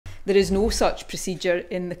There is no such procedure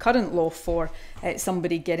in the current law for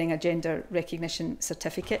somebody getting a gender recognition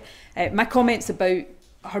certificate. My comments about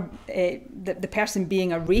the person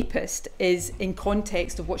being a rapist is in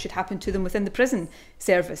context of what should happen to them within the prison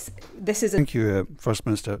service. This is Thank you, First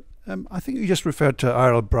Minister. I think you just referred to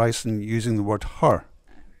Isla Bryson using the word her.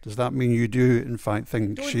 Does that mean you do, in fact,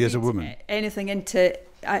 think she is a woman? Anything into...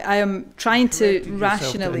 I am trying to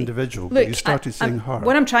rationally... individual, look, but you started saying her.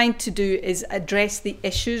 What I'm trying to do is address the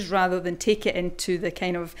issues rather than take it into the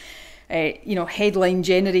kind of headline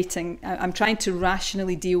generating. I'm trying to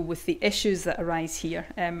rationally deal with the issues that arise here,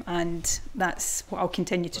 and that's what I'll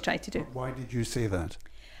continue to try to do. Why did you say that?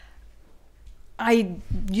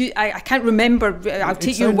 I can't remember. I'll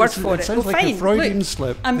take your word for it. It sounds well, like fine. a Freudian Look,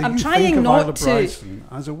 slip. I'm trying not to. Isla Bryson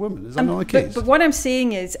as a woman. Is that not the case? But what I'm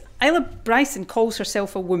saying is, Isla Bryson calls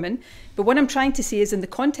herself a woman. But what I'm trying to say is, in the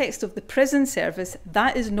context of the prison service,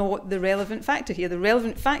 that is not the relevant factor here. The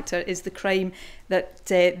relevant factor is the crime that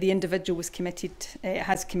the individual has committed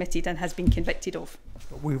and has been convicted of.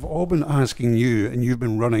 But we've all been asking you, and you've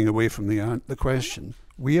been running away from the question.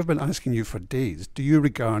 We have been asking you for days. Do you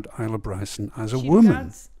regard Isla Bryson as a woman? She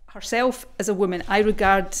regards herself as a woman. I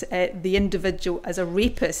regard the individual as a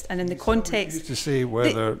rapist, and in the context, to say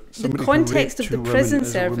whether the context of the prison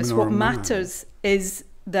service, what matters is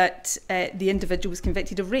that the individual was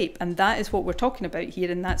convicted of rape, and that is what we're talking about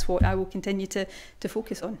here, and that's what I will continue to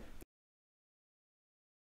focus on.